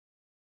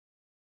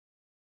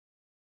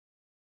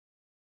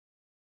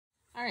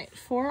All right,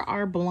 for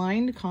our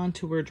blind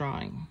contour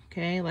drawing,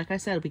 okay, like I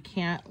said, we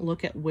can't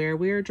look at where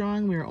we are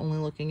drawing, we are only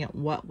looking at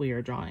what we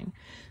are drawing.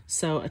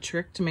 So a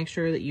trick to make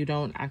sure that you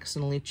don't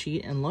accidentally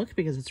cheat and look,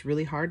 because it's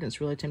really hard and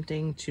it's really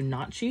tempting to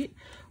not cheat,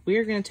 we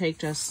are going to take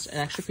just an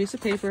extra piece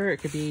of paper. It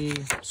could be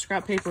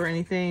scrap paper or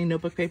anything,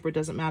 notebook paper,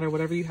 doesn't matter,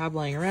 whatever you have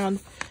lying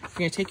around. You're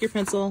going to take your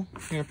pencil,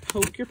 you're going to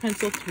poke your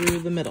pencil through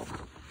the middle.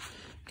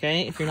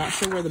 Okay, if you're not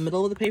sure where the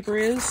middle of the paper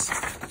is,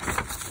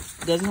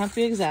 it doesn't have to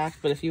be exact,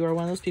 but if you are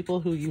one of those people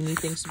who you need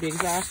things to be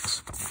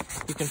exact,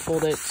 you can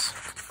fold it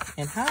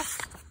in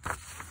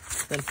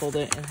half, then fold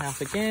it in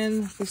half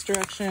again this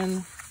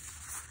direction,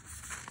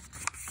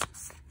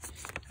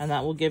 and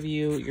that will give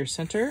you your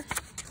center.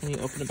 When you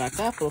open it back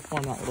up, it'll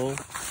form that little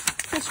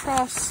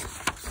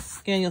crisscross.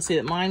 Again, you'll see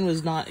that mine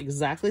was not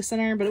exactly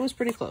center, but it was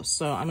pretty close,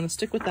 so I'm going to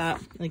stick with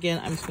that. And again,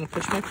 I'm just going to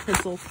push my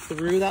pencil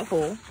through that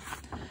hole.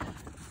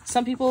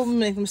 Some people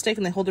make the mistake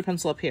and they hold their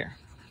pencil up here.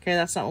 Okay,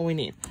 that's not what we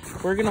need.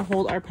 We're gonna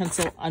hold our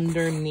pencil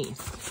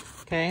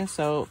underneath. Okay,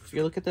 so if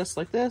you look at this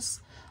like this,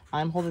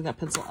 I'm holding that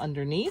pencil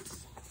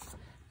underneath.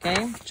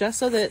 Okay, just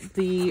so that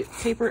the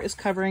paper is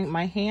covering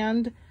my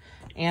hand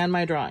and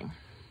my drawing.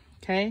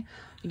 Okay,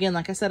 again,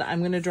 like I said,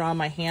 I'm gonna draw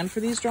my hand for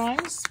these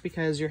drawings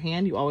because your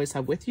hand you always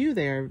have with you.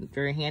 They're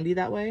very handy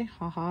that way.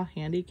 Haha,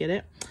 handy, get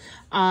it?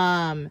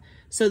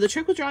 So the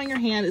trick with drawing your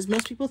hand is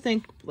most people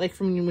think, like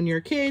from when you're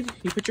a kid,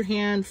 you put your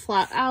hand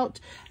flat out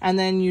and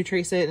then you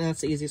trace it and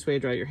that's the easiest way to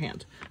draw your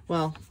hand.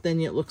 Well, then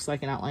it looks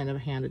like an outline of a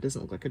hand. It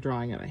doesn't look like a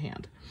drawing of a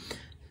hand.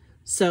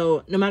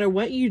 So no matter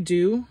what you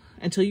do,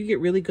 until you get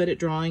really good at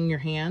drawing your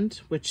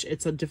hand, which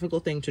it's a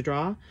difficult thing to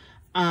draw,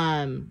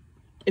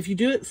 if you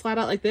do it flat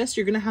out like this,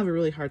 you're gonna have a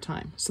really hard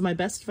time. So my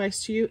best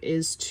advice to you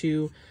is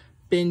to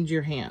bend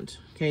your hand.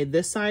 Okay,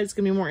 this side is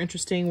gonna be more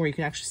interesting where you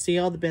can actually see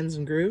all the bends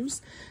and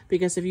grooves,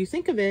 because if you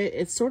think of it,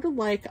 it's sort of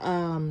like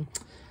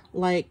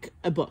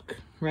a book,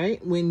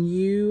 right? When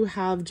you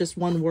have just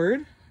one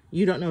word,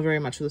 you don't know very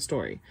much of the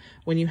story.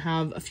 When you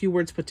have a few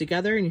words put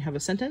together and you have a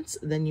sentence,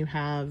 then you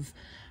have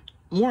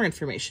more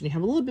information. You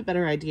have a little bit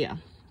better idea.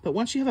 But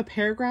once you have a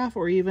paragraph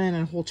or even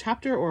a whole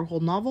chapter or a whole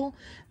novel,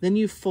 then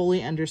you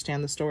fully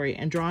understand the story.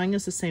 And drawing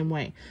is the same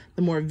way.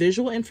 The more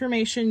visual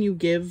information you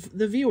give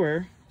the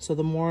viewer, so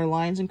the more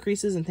lines and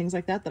creases and things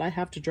like that I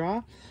have to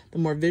draw, the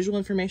more visual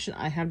information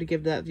I have to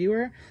give to that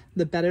viewer,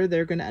 the better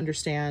they're going to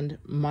understand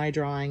my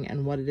drawing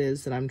and what it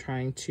is that I'm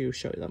trying to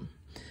show them.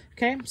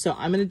 Okay, so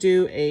I'm going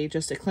to do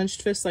just a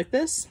clenched fist like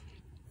this.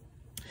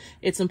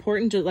 It's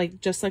important to,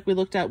 just like we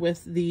looked at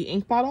with the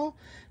ink bottle,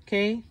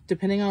 okay,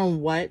 depending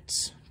on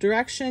what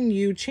direction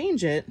you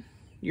change it,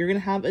 you're going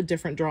to have a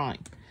different drawing.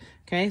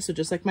 Okay, so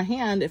just like my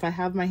hand, if I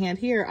have my hand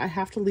here, I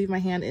have to leave my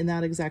hand in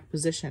that exact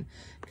position,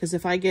 because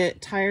if I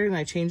get tired and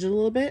I change it a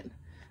little bit,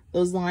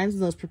 those lines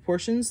and those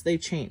proportions, they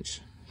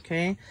change.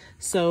 Okay,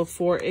 so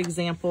for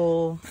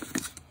example,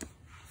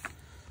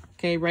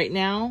 okay, right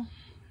now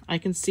I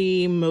can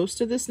see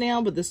most of this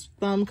nail, but this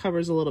thumb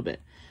covers a little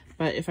bit.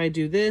 But if I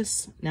do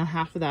this, now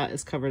half of that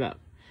is covered up.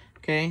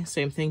 Okay,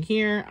 same thing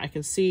here. I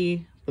can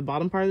see the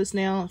bottom part of this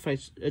nail. If I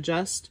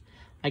adjust,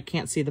 I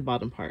can't see the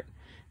bottom part.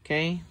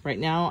 Okay, right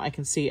now I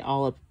can see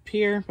all up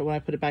here, but when I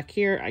put it back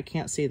here, I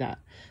can't see that.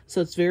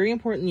 So it's very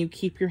important you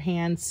keep your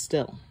hand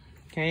still.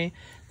 Okay,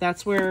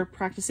 that's where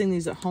practicing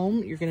these at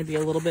home, you're going to be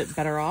a little bit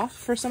better off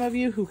for some of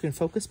you who can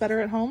focus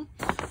better at home,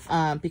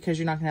 because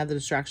you're not going to have the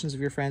distractions of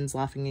your friends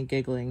laughing and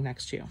giggling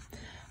next to you.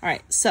 All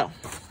right, so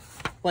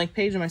blank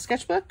page in my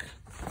sketchbook,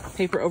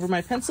 paper over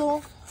my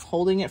pencil,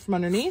 holding it from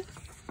underneath,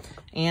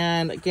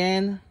 and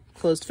again,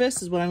 closed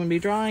fist is what I'm going to be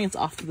drawing. It's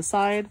off to the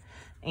side,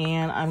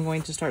 and I'm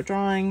going to start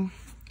drawing.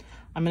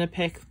 I'm going to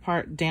pick the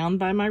part down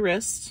by my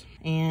wrist,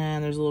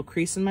 and there's a little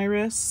crease in my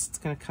wrist. It's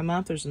going to come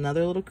up. There's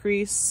another little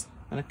crease.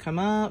 I'm going to come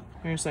up.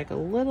 There's like a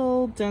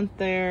little dent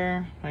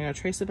there. I'm going to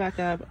trace it back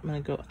up. I'm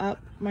going to go up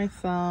my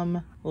thumb,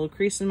 a little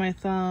crease in my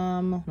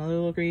thumb, another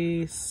little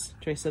crease,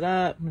 trace it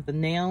up with the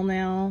nail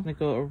now. I'm going to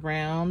go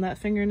around that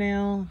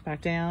fingernail,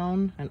 back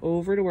down and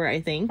over to where I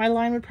think my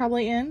line would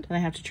probably end. And I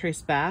have to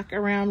trace back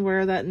around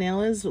where that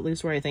nail is, at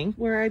least where I think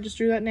where I just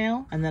drew that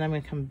nail. And then I'm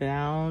going to come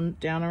down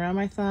around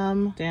my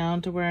thumb,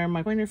 down to where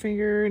my pointer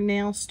finger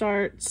nail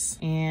starts.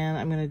 And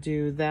I'm going to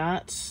do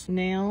that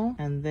nail.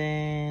 And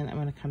then I'm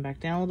going to come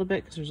back down a little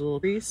bit because there's a little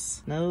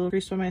crease, another little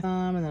crease by my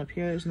thumb. And then up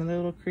here, there's another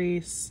little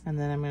crease. And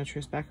then I'm going to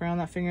trace back around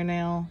that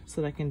fingernail so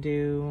that I can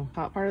do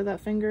top part of that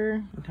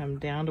finger and come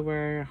down to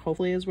where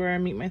hopefully is where I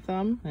meet my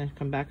thumb, and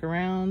come back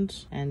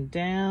around and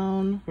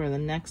down where the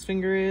next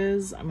finger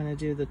is. I'm going to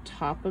do the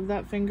top of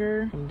that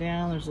finger, come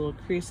down, there's a little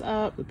crease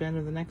up, the bend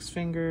of the next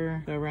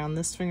finger, go around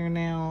this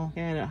fingernail.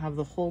 Okay, I don't have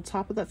the whole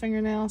top of that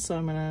fingernail, so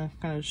I'm going to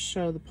kind of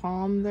show the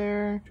palm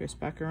there, trace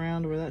back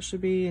around where that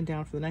should be and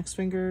down for the next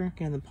finger.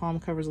 Again, the palm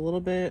covers a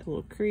little bit, a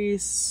little crease,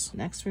 crease.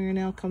 Next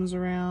fingernail comes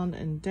around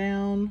and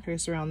down.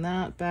 Trace around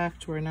that, back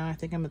to where now I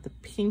think I'm at the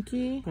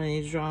pinky. But I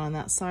need to draw on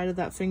that side of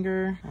that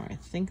finger where I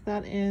think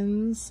that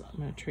ends. I'm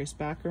gonna trace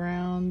back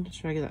around.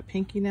 Try to get that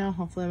pinky now.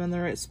 Hopefully I'm in the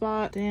right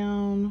spot.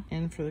 Down,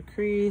 in for the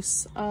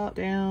crease, up,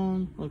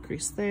 down, little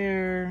crease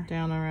there,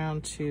 down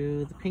around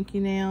to the pinky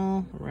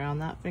nail, around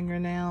that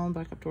fingernail,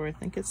 back up to where I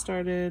think it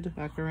started,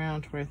 back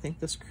around to where I think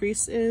this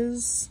crease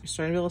is. You're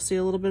starting to be able to see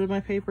a little bit of my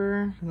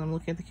paper because I'm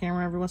looking at the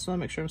camera every once in a while,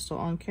 make sure I'm still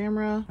on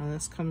camera. And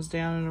this comes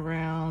down and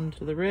around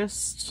to the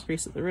wrist,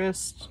 crease at the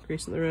wrist,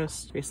 crease at the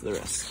wrist, crease at the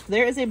wrist.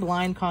 There is a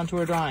blind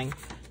contour drawing.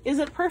 Is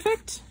it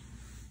perfect?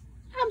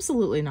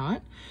 Absolutely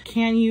not.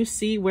 Can you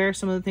see where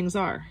some of the things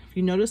are? If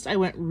you noticed, I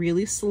went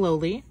really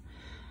slowly.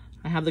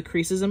 I have the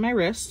creases in my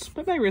wrist,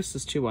 but my wrist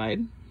is too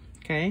wide,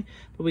 okay?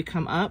 But we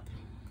come up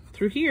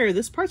through here.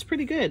 This part's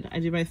pretty good. I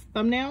do my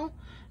thumbnail,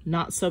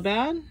 not so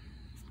bad,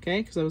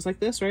 okay? Because I was like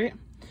this, right?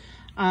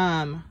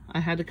 I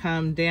had to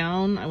come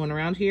down. I went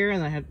around here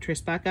and I had to trace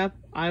back up.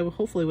 I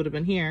hopefully would have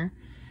been here.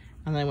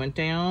 And then I went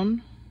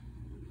down,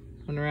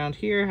 went around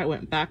here. I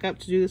went back up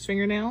to do this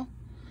fingernail,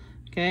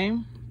 okay?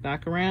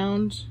 Back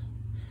around.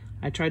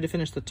 I tried to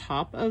finish the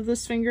top of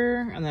this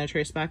finger and then I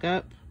traced back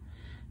up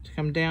to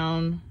come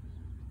down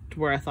to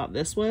where I thought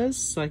this was,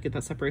 so I get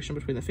that separation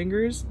between the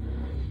fingers.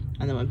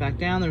 And then went back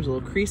down. There was a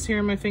little crease here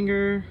in my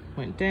finger.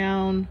 Went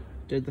down,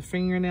 did the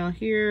fingernail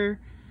here.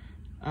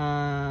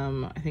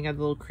 I think I had a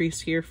little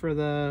crease here for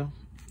the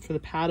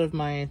pad of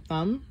my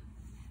thumb,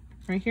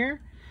 right here.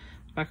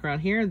 Back around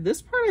here.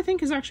 This part I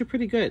think is actually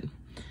pretty good.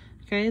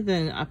 Okay,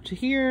 then up to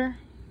here,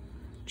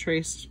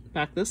 traced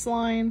back this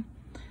line,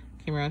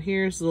 came around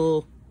here. There's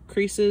little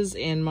creases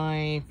in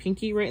my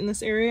pinky right in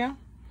this area.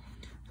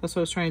 That's what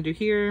I was trying to do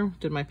here.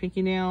 Did my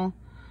pinky nail.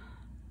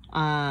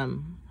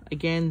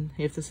 Again,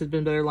 if this had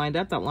been better lined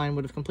up, that line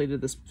would have completed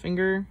this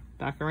finger.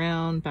 Back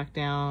around, back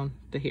down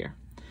to here.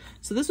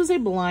 So this was a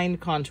blind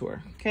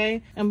contour,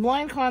 okay? And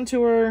blind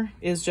contour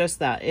is just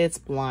that, it's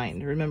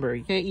blind. Remember,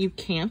 okay, you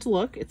can't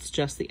look, it's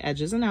just the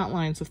edges and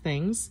outlines of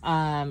things.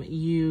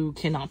 You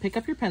cannot pick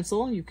up your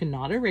pencil, you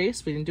cannot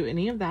erase, we didn't do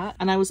any of that.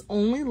 And I was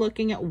only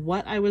looking at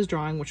what I was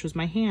drawing, which was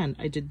my hand.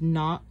 I did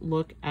not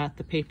look at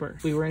the paper.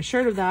 We were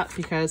assured of that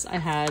because I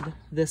had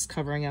this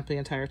covering up the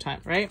entire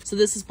time, right? So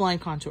this is blind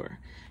contour.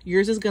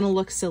 Yours is gonna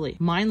look silly.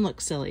 Mine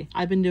looks silly.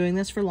 I've been doing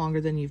this for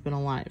longer than you've been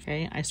alive,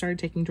 okay? I started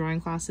taking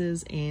drawing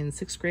classes in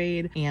 6th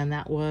grade, and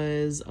that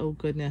was, oh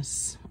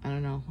goodness, I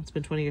don't know. It's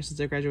been 20 years since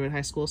I graduated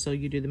high school, so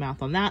you do the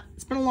math on that.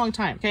 It's been a long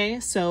time, okay?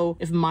 So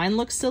if mine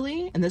looks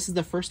silly, and this is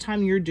the first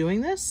time you're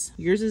doing this,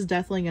 yours is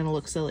definitely gonna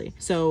look silly.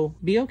 So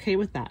be okay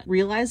with that.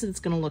 Realize that it's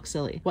gonna look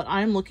silly. What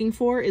I'm looking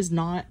for is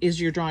not,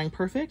 is your drawing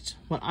perfect?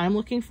 What I'm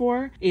looking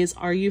for is,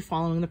 are you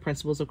following the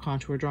principles of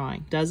contour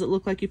drawing? Does it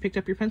look like you picked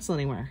up your pencil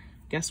anywhere?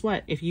 Guess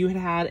what? If you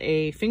had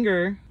a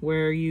finger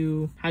where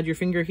you had your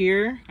finger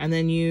here and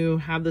then you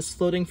have this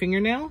floating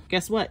fingernail,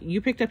 guess what? You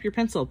picked up your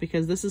pencil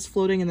because this is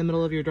floating in the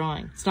middle of your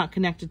drawing. It's not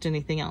connected to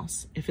anything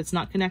else. If it's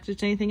not connected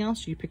to anything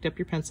else, you picked up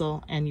your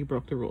pencil and you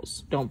broke the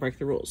rules. Don't break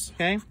the rules,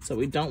 okay? So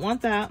we don't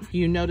want that.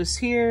 You notice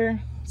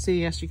here,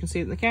 see, yes, you can see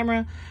it in the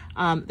camera.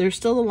 There's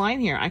still a line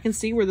here. I can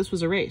see where this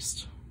was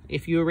erased.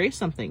 If you erase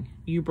something,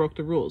 you broke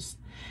the rules.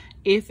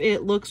 If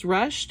it looks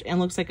rushed and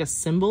looks like a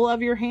symbol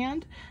of your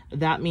hand,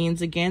 that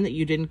means again that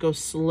you didn't go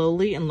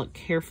slowly and look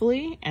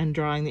carefully and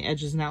drawing the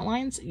edges and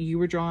outlines. You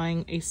were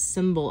drawing a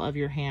symbol of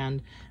your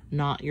hand,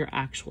 not your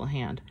actual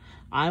hand.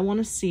 I want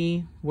to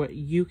see what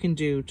you can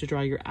do to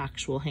draw your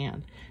actual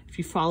hand. If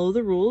you follow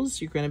the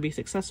rules, you're going to be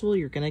successful.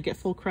 You're going to get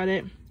full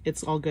credit.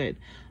 It's all good.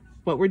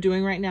 What we're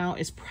doing right now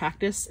is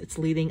practice. It's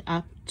leading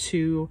up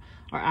to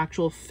our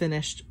actual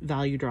finished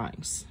value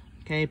drawings.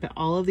 Okay, but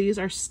all of these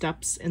are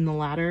steps in the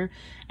ladder,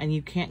 and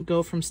you can't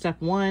go from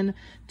step 1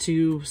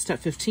 to step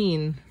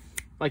 15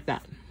 like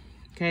that.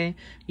 Okay,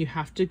 you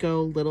have to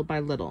go little by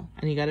little,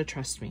 and you got to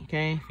trust me.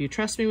 Okay, if you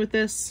trust me with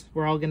this,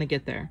 we're all going to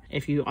get there.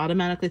 If you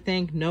automatically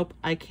think, nope,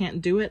 I can't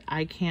do it,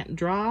 I can't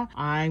draw,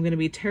 I'm going to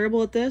be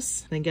terrible at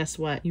this, then guess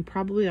what? You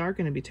probably are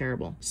going to be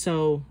terrible.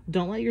 So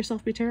don't let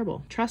yourself be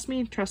terrible. Trust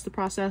me, trust the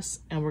process,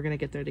 and we're going to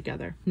get there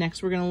together.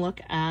 Next, we're going to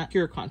look at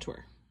pure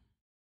contour.